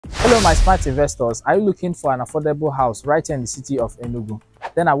Hello my smart investors, are you looking for an affordable house right here in the city of Enugu?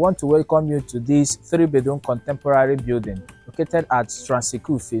 Then I want to welcome you to this 3-bedroom contemporary building located at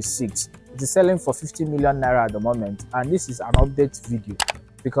Ekulu phase 6. It is selling for 50 million naira at the moment, and this is an update video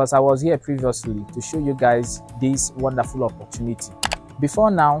because I was here previously to show you guys this wonderful opportunity. Before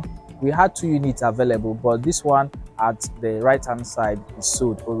now, we had 2 units available, but this one at the right hand side is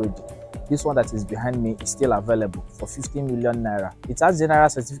sold already. This one that is behind me is still available for 50 million naira. It has general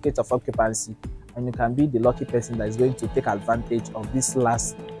certificate of occupancy, and you can be the lucky person that is going to take advantage of this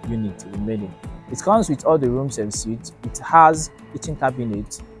last unit remaining. It comes with all the rooms and suites. It has kitchen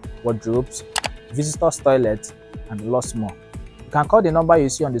cabinet, wardrobes, visitors toilet, and lots more. You can call the number you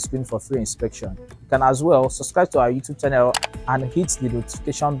see on the screen for free inspection. You can as well subscribe to our YouTube channel and hit the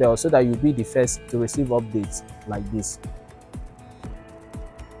notification bell so that you'll be the first to receive updates like this.